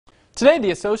Today,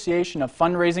 the Association of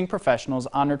Fundraising Professionals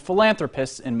honored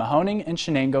philanthropists in Mahoning and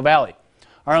Shenango Valley.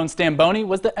 Our own Stan Boney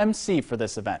was the MC for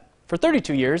this event. For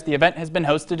 32 years, the event has been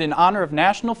hosted in honor of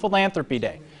National Philanthropy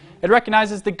Day. It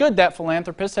recognizes the good that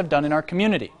philanthropists have done in our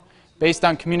community. Based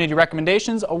on community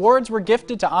recommendations, awards were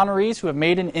gifted to honorees who have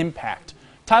made an impact.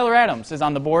 Tyler Adams is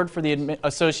on the board for the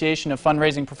Association of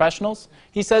Fundraising Professionals.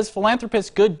 He says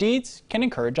philanthropists' good deeds can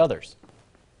encourage others.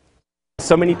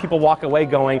 So many people walk away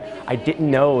going, I didn't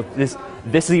know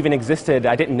this even existed.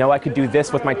 I didn't know I could do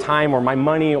this with my time or my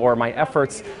money or my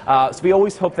efforts. So we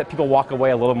always hope that people walk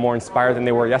away a little more inspired than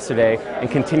they were yesterday and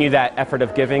continue that effort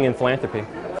of giving and philanthropy.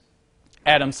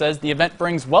 Adams says the event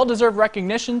brings well-deserved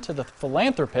recognition to the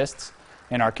philanthropists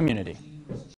in our community.